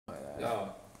Yeah.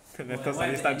 The letters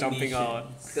suddenly start jumping out.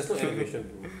 There's no animation,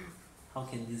 bro. How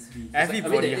can this be?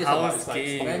 Everybody, it's how's like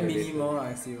game? Very minimal,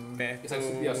 I feel. It's like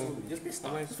super, just press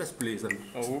start. Just press play, son.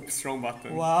 Oh, oops, wrong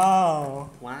button. Wow.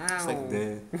 Wow. It's like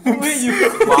there. Wait, you.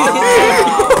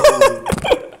 Wow!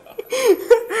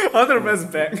 I want to press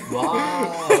back.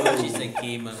 Wow! She's a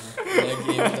gamer. The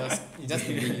game just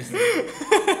believes.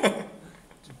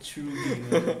 True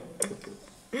gamer.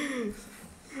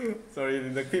 Sorry,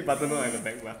 the quit button not like the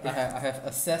back I button. have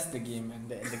assessed the game and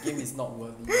the game is not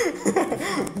worthy.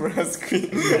 Press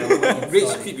quit.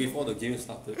 Rage quit before the game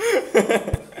started.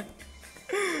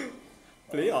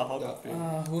 Play or how to play?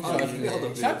 Who How should I to play?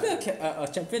 play? Should I play a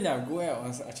champion that I'm good at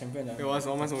or a champion that Wait, what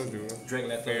am I supposed to do? Drag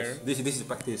letters. Fair. This is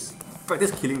practice.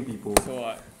 Practice killing people. So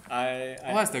what? I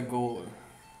What's the goal?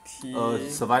 T.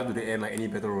 Survive to the end like any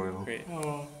battle royale. Wait.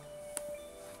 Oh.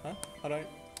 Huh? How do I?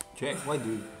 Drag? Why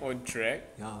do? Oh, drag?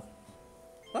 Yeah.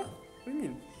 Huh? What do you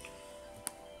mean?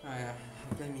 I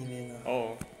play million.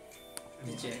 Oh,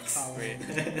 Rejects. wait.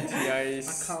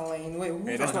 TI's.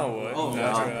 Wait, That's not a word. Oh, No, I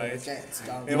yeah. realized. Rejects.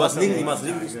 You must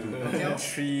link this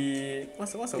to. Tree.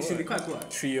 What's the It should be word? quite good.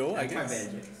 Trio, I Quite guess.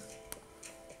 bad,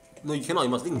 No, you cannot. You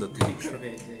must link the two. Jax.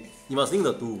 You must link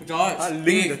the two. George,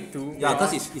 Link the two. Yeah,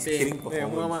 because it's Big. killing Wait,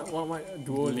 performance. what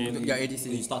duo lane? Yeah, You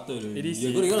ADC. started already. ADC.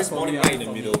 You're gonna spawn in right in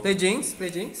the middle. Play Jinx. Play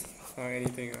Jinx.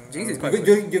 Anything. Jinx is You're, quite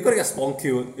good. you're gonna get spawn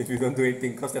killed if you don't do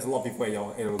anything because there's a lot of people at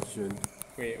your location.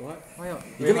 Wait, what? Why not?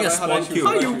 You're gonna get how do I spawn choose?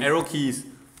 killed. How you- Arrow keys.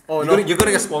 Oh, You're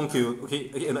gonna get spawn killed.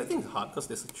 Okay, and I think it's hard because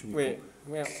there's a tree. Wait,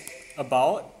 where?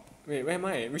 About? Wait, where am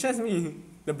I? Which one's me?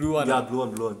 The blue one. Yeah, blue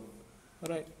one, blue one.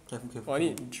 Alright. Careful, careful. Oh, I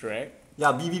need drag.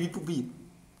 Yeah, B, put B.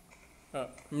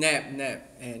 Nap,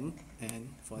 and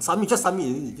for Submit, just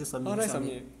submit. Just submit. How do I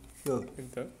submit? Here.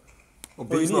 Enter. Oh, you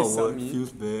B is need not to a word. submit.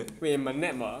 Feels bad. Wait, my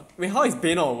nap Wait, how is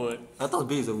Bane not a word? I thought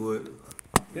B is a word.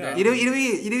 Yeah. Either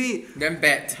way. Then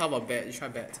bet. How about bet? You try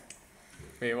bet.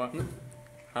 Wait, what?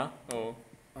 Huh? Oh.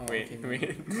 Oh, Wait, okay.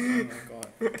 wait. Oh my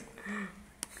god.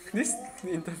 This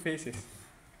interface is.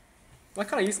 Why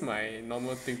can't I use my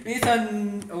normal thing to It's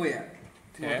an. Oh wait.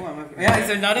 Yeah. Who am I? Yeah, it's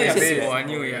another Yeah, Yasuo. yeah. I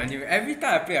knew it. I knew it. Every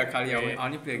time I play a Kali, Okay. I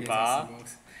only play against Bar.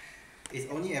 Yasuo.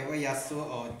 It's only ever Yasuo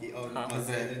or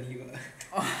Zed.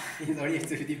 It's only a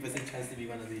 50% chance to be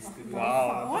one of these two.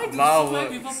 Wow. Why do Wow, so many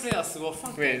word. people play Yasuo?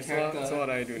 Fuck Wait, that so character. what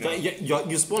do I do So, now?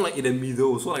 you spawn like in the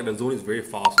middle, so like the zone is very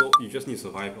far, so you just need to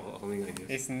survive or something like this.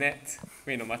 It's net.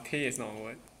 Wait, no, Mate is not a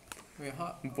word. Wait,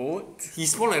 how? Boat? He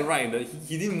spawned like right in the.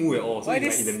 He didn't move at all, so Why he's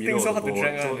like this in the thing middle so of the hard to board.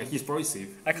 drag So one? he's probably safe.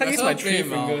 I can't use Yasuo my play 3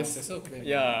 mouse. fingers. Yasuo play mouse.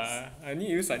 Yeah, I need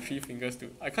to use like 3 fingers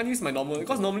too. I can't use my normal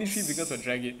because normally 3 fingers will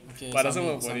drag it. Okay, But it doesn't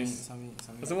submit, work for submit, this.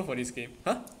 submit. Doesn't work for this game.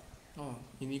 Huh? Oh,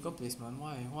 illegal placement.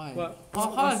 Why? What?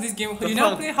 How does this game? The You never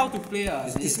fuck? play how to play ah?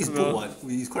 It's No. good one.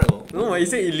 It's quite a lot. No, you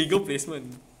say illegal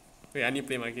placement. Wait, I need to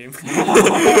play my game.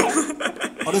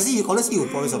 Honestly, you will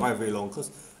probably survive very long because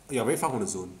you're very far from the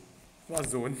zone. What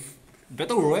zone?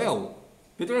 Battle Royale.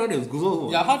 Battle Royale is good also.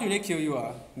 Yeah, how do they kill you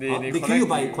ah? They kill you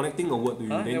by connecting a word to you.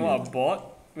 Huh? Then Then what, a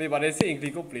bot? Wait, but they say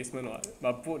illegal placement what?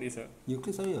 But boat is a... you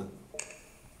click something.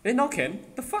 Eh, now can?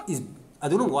 The fuck? It's, I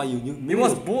don't know why you. It Maybe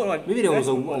was there- boat what? Maybe there was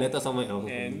a That's- letter somewhere else. or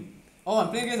something. And Oh, I'm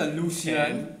playing against a Lucian.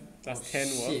 10 plus 10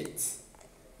 work. Shit. That's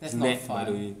It's not net, fun. by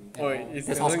the way. Oh, at all. it's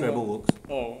That's how doesn't Scrabble go- works.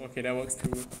 Oh, okay, that works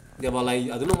too. Yeah, but like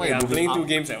I don't know why Yeah, you're I'm moving playing up. 2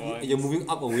 games at once. You're moving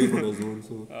up away from the zone,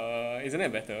 so Isn't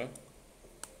that better?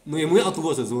 no, you're moving up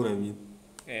towards the zone. I mean,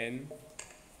 And...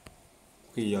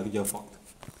 okay, you're fucked.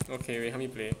 Okay, wait, help me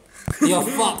play. You're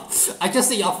fucked. I just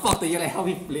said you're fucked. And you're like, how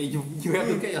we play? You have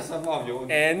to get yourself out of your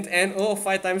own. And, oh,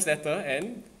 5 times letter,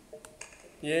 and...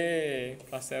 Yay,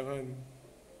 plus 7.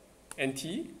 And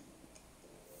T?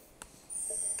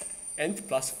 And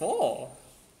plus 4.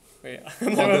 Wait,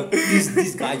 Oh,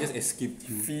 this guy just escaped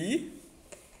you. Fee?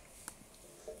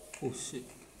 Oh shit.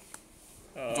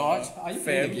 George, are you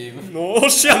playing Fam. the game? No, oh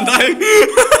shit, I'm dying!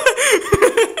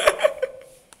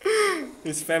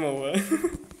 It's fam over.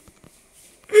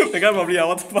 The guy probably,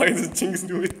 what the fuck is this Jinx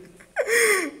doing?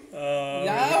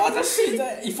 Yeah, what the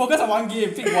shit? You focus on one game,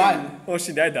 pick one. Oh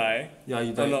shit, did I die? Yeah,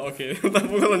 you Oh died. no, okay. I'm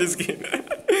focused on this game.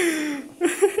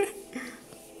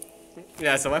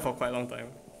 Yeah, I survived for quite a long time.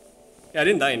 Yeah, I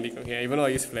didn't die in League, okay, even though I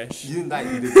used Flash. You didn't die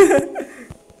either.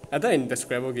 I died in the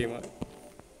Scrabble game, what?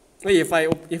 Wait,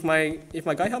 if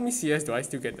my guy help me CS, do I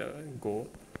still get the goal?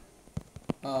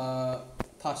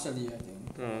 Partially, I think.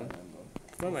 I don't remember.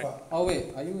 What am I? Oh wait,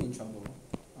 are you in trouble?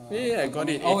 Yeah, I got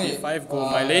it. Oh, wait. 85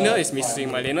 gold. My laner is Fine.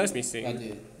 missing. My laner is I missing.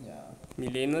 did, yeah. My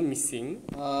laner missing.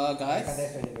 I can't Guys,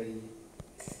 dash anybody.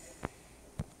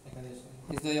 I can't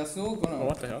dash. is the Yasuo gonna... Oh,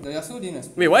 what the hell? The Yasuo didn't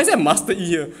explode. Wait, why is there Master E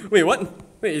here? Wait, what?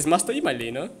 Wait, is Master E my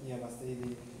laner? Yeah, Master Yi.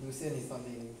 Lucian is not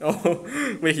laning.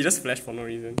 Oh, wait, he just flashed for no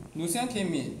reason. Lucian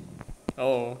came mid.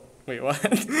 Oh, wait, what?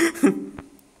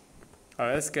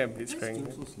 Alright, let's get Why is Blitzcrank.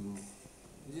 game so slow?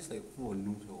 It's just like full of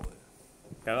noobs or what?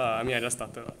 Yeah, lah, I mean, I just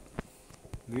started. Lah.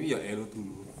 Maybe your arrow too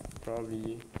low.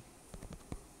 Probably.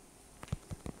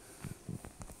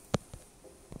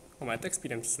 Oh, my attack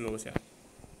speed I'm slow, yeah.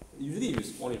 Usually if you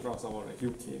spawn in front of someone, like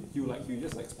he'll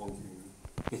just like spawn to you.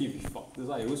 And he'll be fucked. That's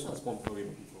why I always try to spawn far away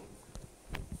from people.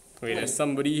 Wait, there's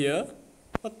somebody here?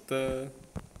 What the?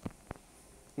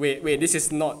 Wait, this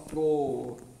is not.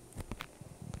 No.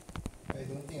 I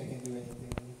don't think I can do anything.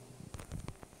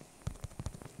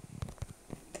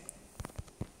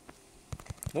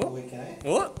 What? Oh, wait, can I?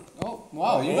 What? Oh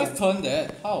wow, you guys turned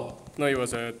that. How? No, it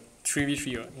was a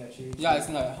 3v3, right? Yeah, actually. Yeah, it's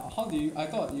like how do you? I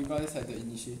thought you guys had the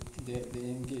initiate. They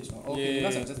engaged. No? Okay, you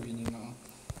guys Yeah. are just winning now.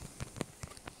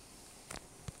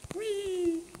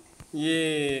 Whee!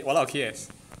 Yay! Walao KS.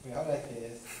 Wait, how do I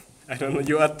KS? I don't know,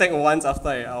 you attack once after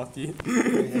I ulti. Wait,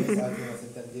 that means I was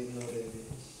intended, no damage.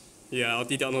 Yeah,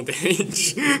 ulti dealt no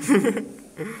damage.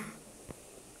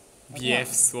 BF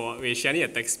sword. Wait, she only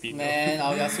attack speed. Man,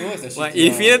 our Yasuo is the Like, shitty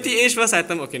Infinity Age first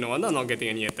item, okay, no wonder I'm not getting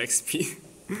any attack speed.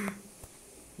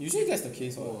 Usually that's the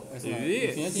case, or Is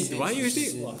it? Do I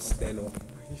usually? Stand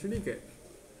I usually get.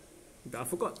 I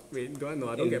forgot. Wait, do I know?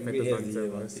 I don't get Red Phantom has the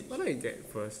Dancer first. advantage. What do I get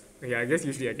first? Okay, I guess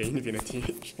usually I get Infinity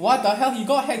Age. What the hell? He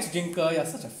got Hex Jinker. You're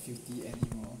such a filthy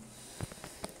animal.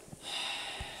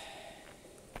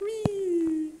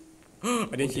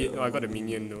 I didn't hit. Oh, I got a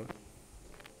minion though.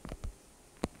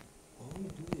 Oh,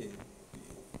 do it.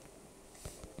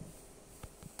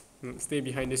 Stay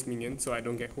behind this minion so I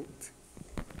don't get hooked.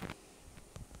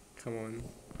 Come on.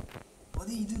 Why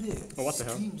did you do that? Oh, what the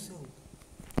hell? Scream himself.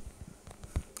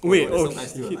 Wait, there's oh, some guy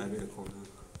still he- alive in the corner.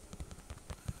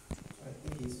 I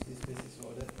think his face is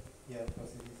loaded. Yeah, of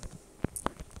course it is.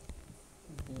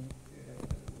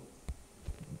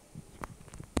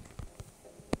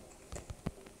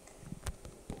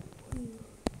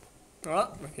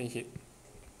 Ah, okay, hit.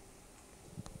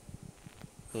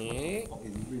 Eh? Fuck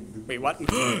is he doing? Wait, what?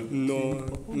 No.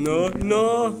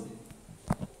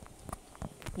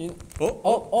 You,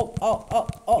 Oh,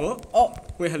 oh.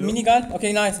 wait, hello. Minigun?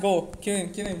 Okay, nice, go. Kill him.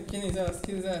 Kill his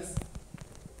ass.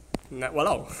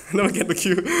 Walao, never get the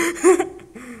kill.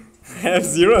 I have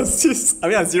 0 assists. I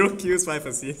have 0 kills, 5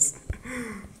 assists.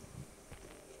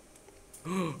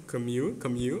 Camille.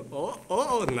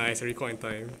 Oh, nice, recall in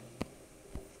time.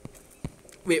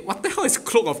 Wait, what the hell is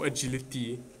Cloak of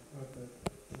Agility?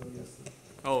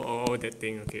 Oh, that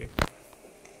thing, okay.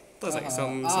 Thought it's like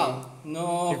some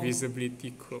no.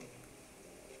 invisibility cloak.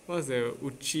 What's the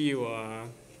Uchiwa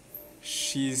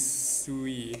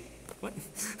Shisui? What?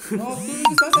 No,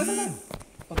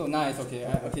 stop. Oh, nice, okay.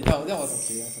 Okay, that was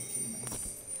okay. That's okay, nice.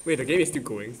 Wait, the game is still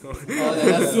going. Oh. Oh,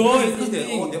 the Yasuo is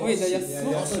eating. they're Wait, the Yeah,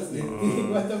 Yasuo. that's what's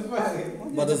eating. What the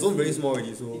fuck? But the zone very small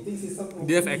already, so. He thinks he's some. Do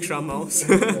you have extra mouse?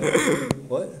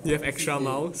 What? Do you have extra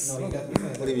mouse? No, he got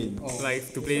What do you mean? Oh.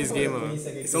 Like to play this game,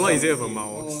 it's a lot easier with a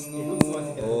mouse. It looks no.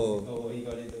 like he got Oh. Oh, he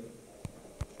got it though.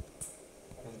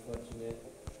 Unfortunate.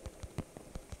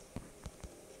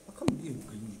 How come you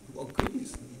green? Oh, green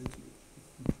is.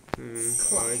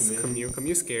 Oh, it's Camille.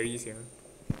 Camille scary, yeah.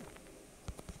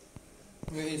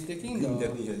 Wait, he's taking Green the.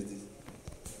 definitely has this.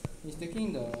 He's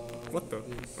taking the. What the?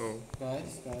 this. Oh,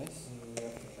 Guys.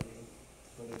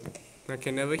 I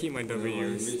can never hit my W. No,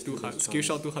 It's it's too too hard. much Skill chance.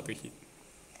 shot too hard to hit.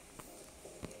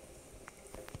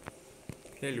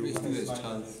 Hello. Wait, still has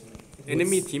chance.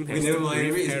 Enemy team has Never the mind,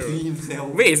 Brave Ray is Arrow. green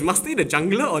himself. Wait, is Master the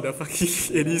jungler or the fucking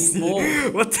ADC?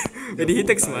 Oh. What? Wait, did he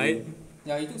take smite?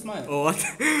 Yeah, he took smite. Oh, what?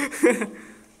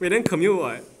 Wait, then Camille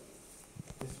what?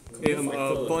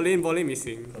 Bot lane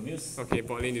missing. Camille's Okay,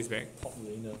 bot lane is back. top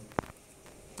laner.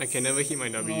 I can never hit my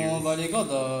W. No, but they got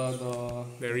the.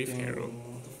 The Reef thing. Arrow.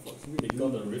 They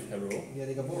got the Rift Arrow. Yeah,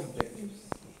 they got both objectives.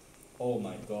 Oh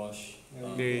my gosh.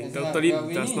 They It's totally like,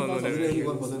 we does need not know lots that of we're Only here.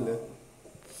 one person left.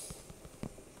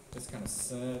 That's kind of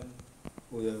sad.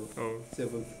 Oh yeah. Oh.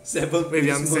 7. 7.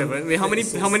 Wait, I'm 7. Wait, how many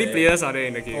So how many sad. players are there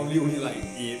in the game? Only like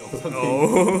 8 or something.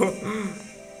 Oh.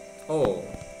 Oh.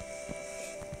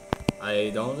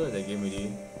 I downloaded the game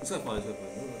already. It's quite fun,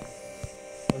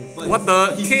 But What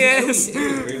the his KS? arrow is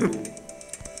very low.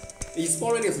 His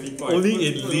spawn rank is really fine. Only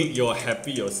in League you're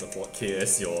happy you support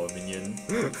KS your minion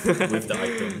with the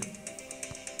item.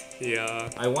 Yeah.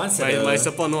 I once had My a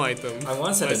support no item. I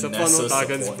once had My a support no Nessus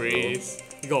Targan's support, bro. Brace.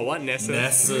 You got what Nessus?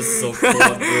 Nessus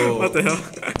support, bro. What the hell?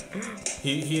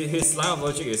 His line of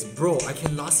logic is, bro, I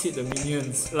can last hit the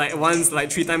minions. Like once,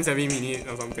 like 3 times every minute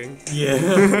or something. Yeah.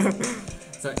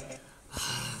 It's like,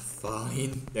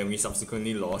 fine. Then we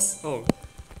subsequently lost. Oh.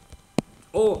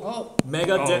 Oh, Oh,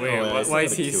 Mega Oh Dead. wait, Oh, yeah, it's why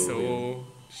not is gonna he kill so him.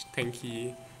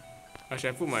 tanky? I should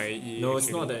have put my E. No, it's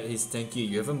actually. not that he's tanky.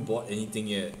 You haven't bought anything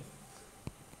yet.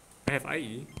 I have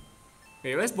IE.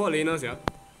 Wait, where's bot laners, yeah?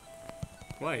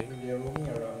 Why? They're roaming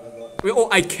around a lot. Wait, oh,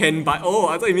 I can buy. Oh,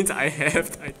 I thought it means I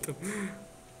have the item.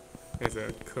 There's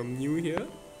a Camille here.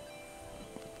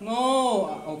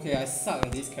 no! Okay, I suck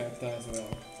at this character as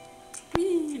well.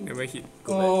 Whee! Never hit.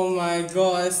 Oh my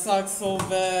god, I suck so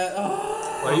bad.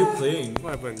 Ah, Why are you playing?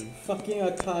 What happened? fucking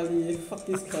Akali. Fuck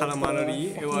this character.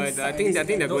 Calamanari? Fucking I suck think at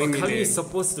they're this going Akali melee. is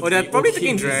supposed to Oh, they're be probably okay taking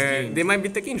in this dragon. game. They might be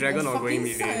taking dragon or going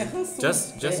fucking suck at melee. her so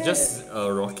Just bad.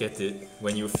 rocket it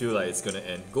when you feel like it's gonna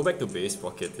end. Go back to base,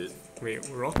 rocket it. Wait,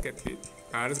 rocket it.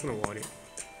 I'm just gonna ward it.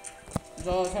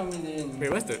 Draw, come in.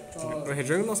 Wait, what's the? Oh. Oh, has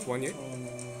dragon not spawned yet? Oh, no.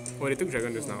 Oh, they took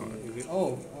dragon just now. Is it?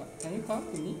 Oh, can you come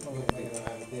to me? Oh, okay.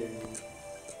 I'm dead.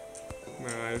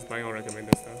 Nah, I'm just buying all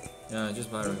recommended stuff. Yeah,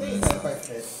 just buy I think recommended it's stuff. quite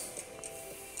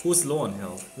fast. Who's low on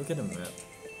health? Look at the map.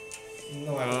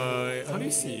 No, How do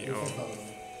you see? Lucian's Oh,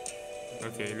 not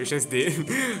alone. okay, Lucian's dead.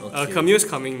 Okay. Camille's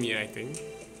coming mid, I think.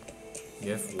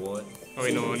 You have what? Oh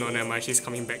wait, no, never mind. She's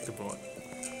coming back to bot.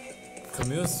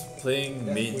 Camille's playing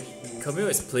main. Camille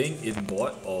is playing in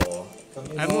bot or?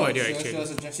 I have no idea She actually.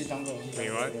 was a jungle. Wait,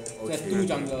 what? There's Okay. two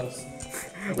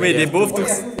junglers. Wait, they both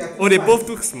took. Oh, they both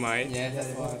took smite. Yeah, that's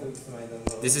why.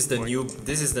 This is the new.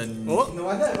 This is the. Oh, No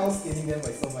wonder I'm outscaling them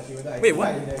by so much, even though I Wait, what?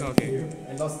 tried them Okay.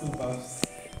 and lost 2 buffs.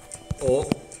 Oh,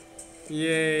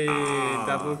 yay!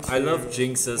 Double kill. I love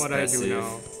Jinx's What do I do passive.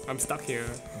 now? I'm stuck here.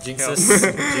 Jinx's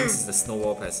Jinx is the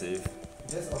snowball passive.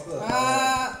 Just offer a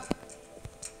Ah!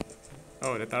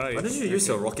 Oh, the Tara is. Why don't you use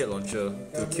your rocket launcher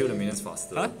to kill the minions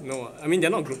faster? Huh? No, I mean they're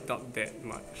not grouped up that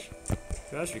much.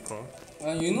 Should I just recall?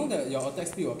 You know that your attack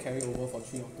speed will carry over for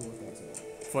 3 or 2 attacks,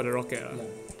 right? For the rocket,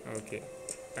 Yeah. Okay.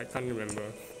 I can't remember.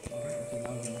 Okay,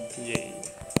 now you know. Yay.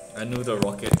 I know the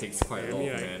rocket takes quite a Let lot me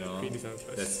of like mana. create this one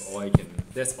first. That's all I can.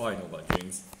 That's all I know about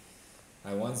Jinx.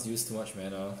 I once used too much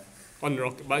mana. On the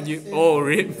rocket, but you. Oh,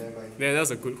 rip. Never mind. Yeah,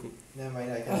 that's a good hook. Never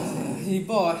mind, I can't say. He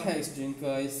bought a Hex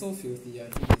Drinker, he's so filthy, I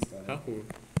hate this guy. Huh? Who?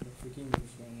 The freaking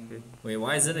Lucian. Wait,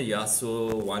 why isn't a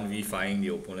Yasuo 1v5ing the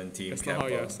opponent team? That's not how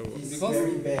Kappa? Yasuo works. He's Because-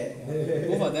 very bad. Yeah,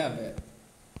 both of them are bad.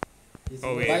 He's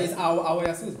Oh, very- wait. But it's our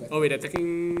Yasuo is better. Oh wait, they're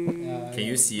taking. Yeah, Can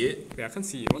you see it? Wait, I can't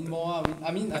see it. What Win the? more,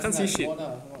 I mean, I can't see shit. More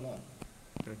lah, more lah.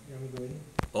 You want me to go in?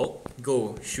 Oh,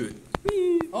 go shoot.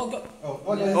 Oh god.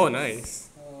 Oh, yeah. Oh, nice.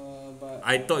 But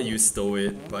I thought you stole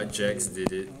it, but Jax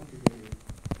did it. I want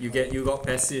to go in. You got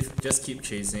passive. Just keep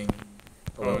chasing.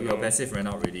 Oh, Your no. passive ran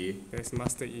out already. There's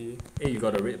Master E. Hey, you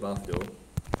got a red buff though.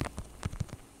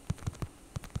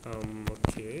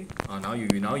 Okay.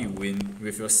 Now you win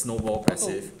with your snowball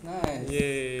passive. Oh, nice.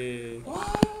 Yay.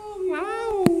 Wow,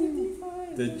 wow.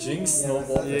 The Jinx Yeah,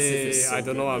 snowball that's- passive Yay. is so I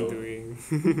don't know what I'm good,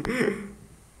 though. doing.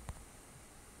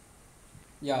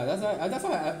 Yeah, that's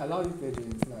why I allow you to play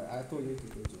Jinx. Like I told you to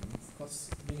play Jinx, cause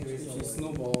if she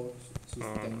snowball, she's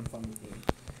damn fun to play.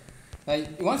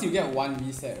 Like once you get one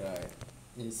reset, right,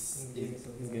 it's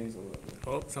game's over.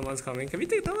 Oh, someone's coming. Can we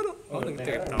take a tower though? I want to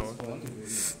take a tower. I want to do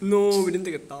it. No, we didn't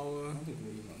take a I tower. want to do it.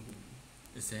 I want to do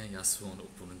it. Is there a Yasuo on the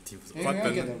opponent team? Hey, What maybe I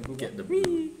the- get the blue Get buff. the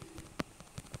blue.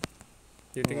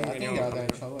 You think I think anyone they're will in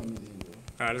come? trouble immediately.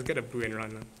 Let's get a blue and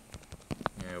run.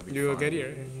 Yeah, it'll be You will fine. get it,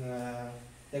 right? Nah,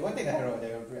 they won't take the Herald.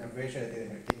 I'm very sure they're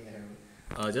taking the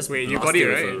Herald. Just Wait, you blast got it,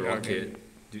 with right? a rocket.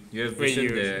 Okay. You have Wait, vision you.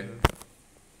 there.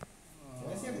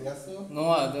 Can I see the Yasuo?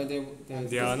 No,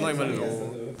 They are not even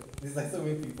low. There's like so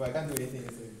many people. I can't do anything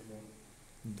against so many people.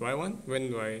 Do I want? When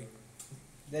do I?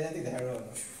 Then I take the Herald.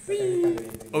 No? I can't do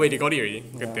anything. Oh wait, they got it already.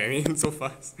 Yeah. God damn it, so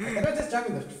fast. I cannot just jump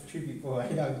into 3 people. I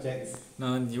know I'm Jax.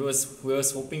 No, we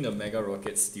was hoping the Mega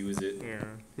Rocket steals it. Yeah,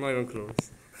 not even close.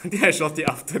 I think I shot it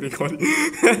after they got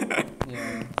it.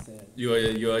 Yeah, sad.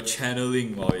 You were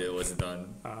channeling while it was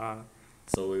done. Ah,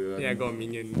 So we were. yeah, I got a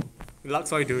minion.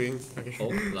 Lux, what are you doing? Okay. Oh,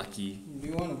 lucky. Do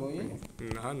you want to go in?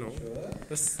 Nah, no. Sure.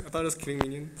 I thought just killing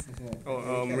minions. Okay.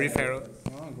 Oh, Reef Herald. I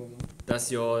want to go in.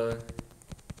 Does your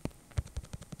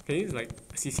Can you like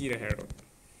CC the Herald?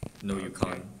 no? You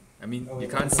can't. I mean, Oh, you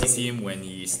wait, can't what? CC him when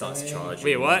he starts Okay. charging.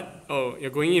 Wait, what? Oh,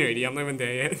 you're going in already. I'm not even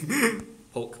there yet.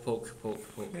 Poke, poke,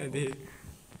 poke, poke. Yeah, I did.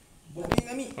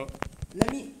 Let me Oh.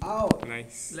 let me out.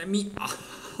 Nice. Let me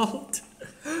out.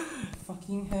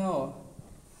 Fucking hell.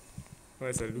 Oh,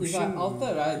 it's a If I Lucian.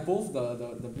 altered, right, both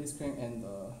the Blitzcrank and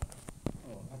the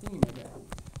I think you might get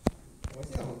hooked. Was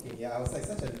he not hooking? Yeah, I was like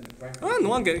such a rank. Ah, no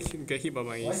one get hit by my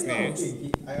Why is he not snares.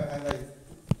 hooking? I'm like.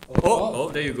 Oh,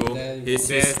 there you go. There you His go.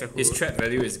 There's the his hook. trap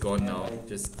value is gone now.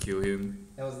 Just kill him.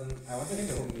 I wanted him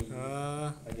to hook me.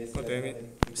 I guess. God damn it.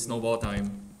 Snowball time.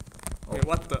 Wait,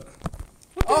 what the?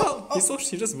 Oh,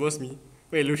 He just burst me.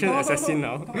 Wait, Lucian assassin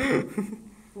now.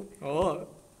 Oh,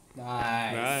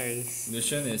 Nice. nice.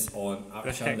 Lucian is on heck?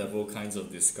 Akshan level kinds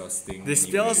of disgusting. This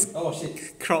anyway. spells Oh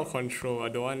shit. crowd control. I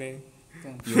don't want it.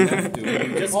 You have to.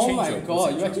 You just Oh change my your god,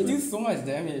 you pose actually in do so much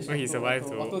damage. Oh, he survived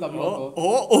though. Auto W Oh, auto.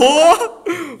 oh!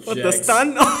 What the Jax.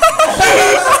 stun? He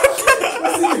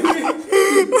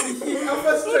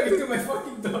alpha struck into my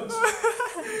fucking dodge.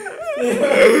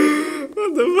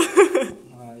 What the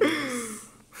fuck?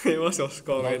 Nice. Wait, what's your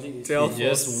score, man? Logic is- 12 He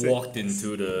just 4, 6. walked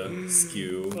into the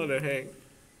skill. What the heck?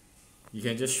 You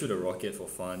can just shoot a rocket for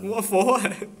fun. What for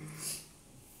what?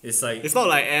 It's like It's not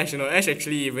like Ash, you know. Ash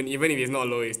actually, even if he's not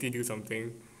low, he still do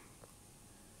something.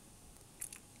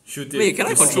 shoot it Wait, can I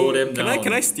to slow control them down.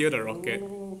 Can I steer the rocket?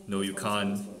 No, you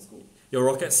can't. Your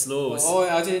rocket slows. Oh,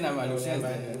 actually, never mind. Lucian is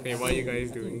never there. mind. Hey, what are you guys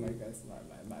I think doing? my guys, my.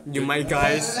 You my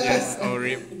guys, yes, or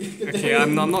rip. Okay,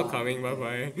 I'm not coming, bye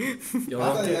bye. Your I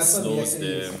thought rocket that's what we slows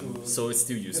actually them, used to- so it's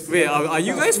still useful. Wait, are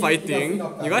you guys fighting?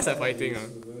 Enough You guys are time. fighting,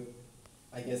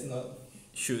 I guess not.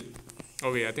 Shoot.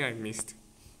 Oh wait, I think I missed.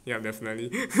 Yeah,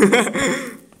 definitely. Oh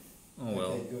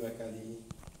well. Okay, good Akali.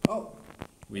 Oh.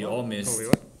 We all Oh missed. wait,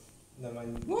 what? No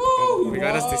man. Woo! Oh, we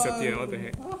got us won. disappeared. What the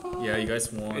heck? Yeah, you guys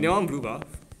won. Anyone blue buff?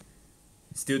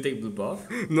 Still take blue buff?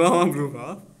 No one blue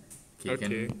buff. Okay,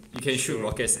 Okay. you can shoot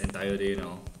rockets entire day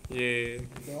now. Yeah. You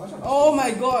can watch on Oh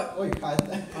my god! Oh, you can't.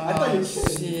 I thought you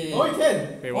could. shit. Oh, you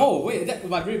can. Wait, what? Oh wait, that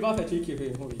my great buff actually killed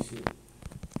him. Holy shit.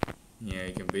 Yeah,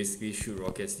 you can basically shoot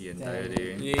rockets the entire Damn.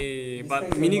 day. Yay, but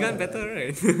Respect minigun your better,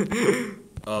 right?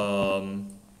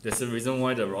 There's a reason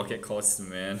why the rocket costs,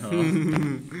 man,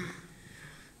 huh?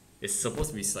 It's supposed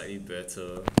to be slightly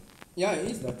better. Yeah,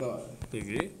 it is better. Is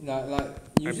it? Like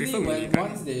usually prefer when minigun.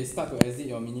 once they start to exit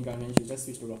your minigun range, you just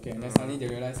switch to rocket, and then suddenly they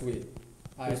realize, wait,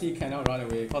 I actually cannot run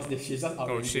away because she's just out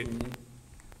Oh, shit. me.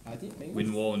 I think maybe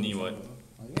Wind wall only, what?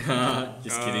 Are you?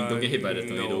 Just kidding, don't get hit by the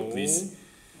tornado, no. please.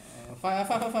 Fire!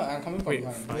 I'm coming from Wait,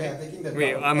 behind. fire. Yeah, taking the.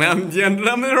 Wait, top. I'm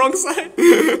on the wrong side.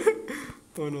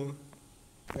 Oh no.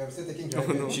 Yeah, I'm still taking Oh,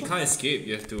 dragon. no. She can't escape,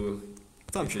 you have to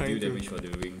I'm deal trying to. damage for the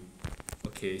ring.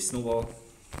 Okay, snowball.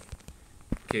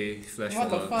 Okay, flash What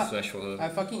for the her, fuck? flash for her. I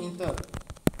fucking inter.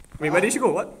 Wait, where did she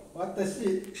go? What? What the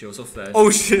shit? She also flashed. Oh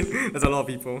shit, there's a lot of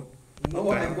people. No,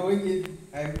 What the I'm going in.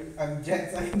 I'm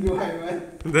Jax. I can do what I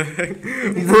want. The heck?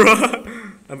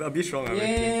 Bruh. I'm a bit strong, I reckon.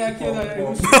 Yeah, I killed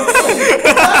her.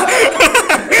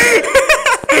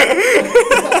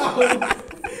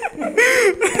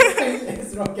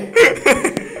 It's rocket.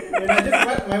 And I just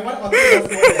want my one auto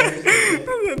does more damage.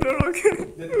 The rocket.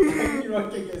 The tiny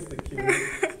rocket gets the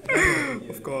kill.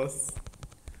 Of course.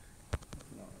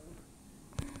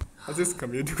 How's this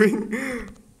Camille doing?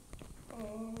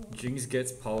 Jinx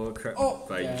gets power cracked Oh,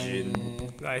 by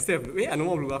Jin. I still have. Wait, I no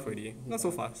more blue buff already. Not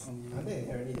so fast. Aren't they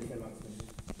inherently different marksmen?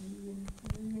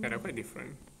 Yeah, they're quite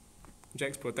different.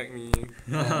 Jax protect me.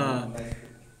 I'm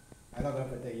not gonna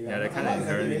protect you. Yeah, they're kinda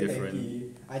inherently different.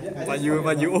 But you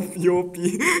OP.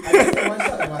 I just can one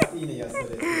shot a musty in your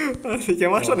so He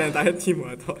can one shot the entire team,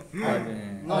 I thought.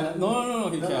 No,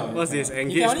 he can't. What's this? He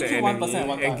Engage can only the kill one enemy. person at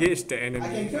one time. Engage the I can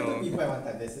enemy. kill two Oh. people at one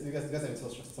time because I'm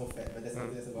so fat, but that's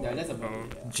about Yeah, that's it. about Oh. it.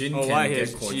 Yeah. Jin Oh, can why he get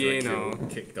has quadra GA kill, now?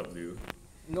 kick W.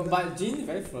 No, but Jin is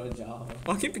very fragile.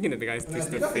 I'll keep picking the guys No,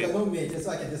 twisted because I fate. got no mage, so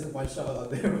I can just one shot all of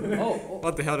them. Oh,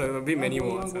 What the hell? There's a bit many Go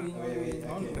in, wards. go in, Wait,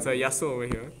 okay. There's a Yasuo over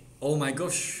here. Oh my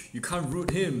gosh, you can't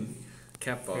root him.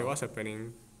 Kappa. Wait, what's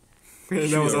happening? Shoot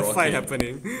There was a a fight rocket.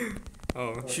 happening.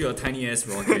 Oh. Shoot your tiny ass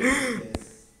rocket.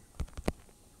 Yes.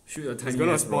 Shoot your tiny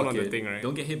gonna ass spawn on rocket. the thing, right?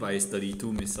 Don't get hit by his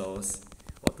 32 missiles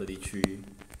or 33.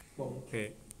 Whoa.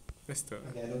 Wait. That's the.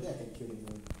 Okay, I don't think I can kill him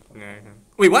though. Yeah, I can.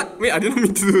 Wait, what? Wait, I didn't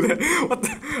mean to do that. What the?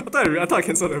 I thought I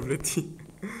cancelled the ability.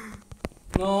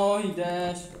 no, he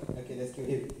dashed. Okay, let's kill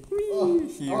him.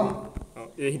 He, Oh. oh,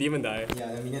 yeah, he didn't even die.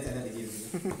 Yeah, the minions ended the game.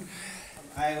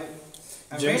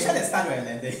 I'm very sure that start where I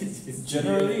landed is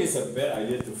Generally, it's a bad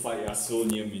idea to fight Yasuo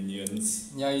near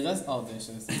minions. Yeah, you just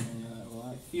outdashes. And you're like,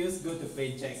 what? feels good to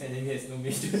play Jax and then he has no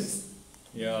mages.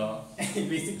 Yeah.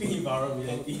 Basically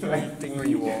invulnerability, right? Thing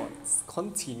rewards.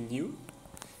 Continue.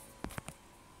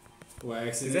 Well, I Is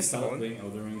accidentally that started sound? playing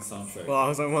Elden Ring soundtrack. Well, I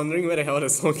was like, wondering where the hell the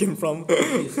song came from.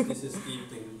 This is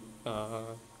eating.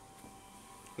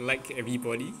 Like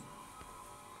everybody.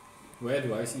 Where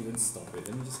do I even stop it?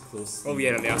 Let me just close. Oh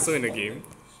yeah, they are also in the game.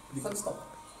 You can't stop.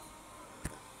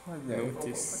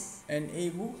 Notice.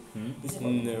 Enable?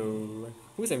 No.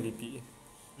 Who's MVP?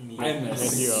 I'm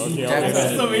Thank you. Okay, Jackson.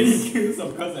 okay. so many kills,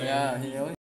 of course. Yeah, he always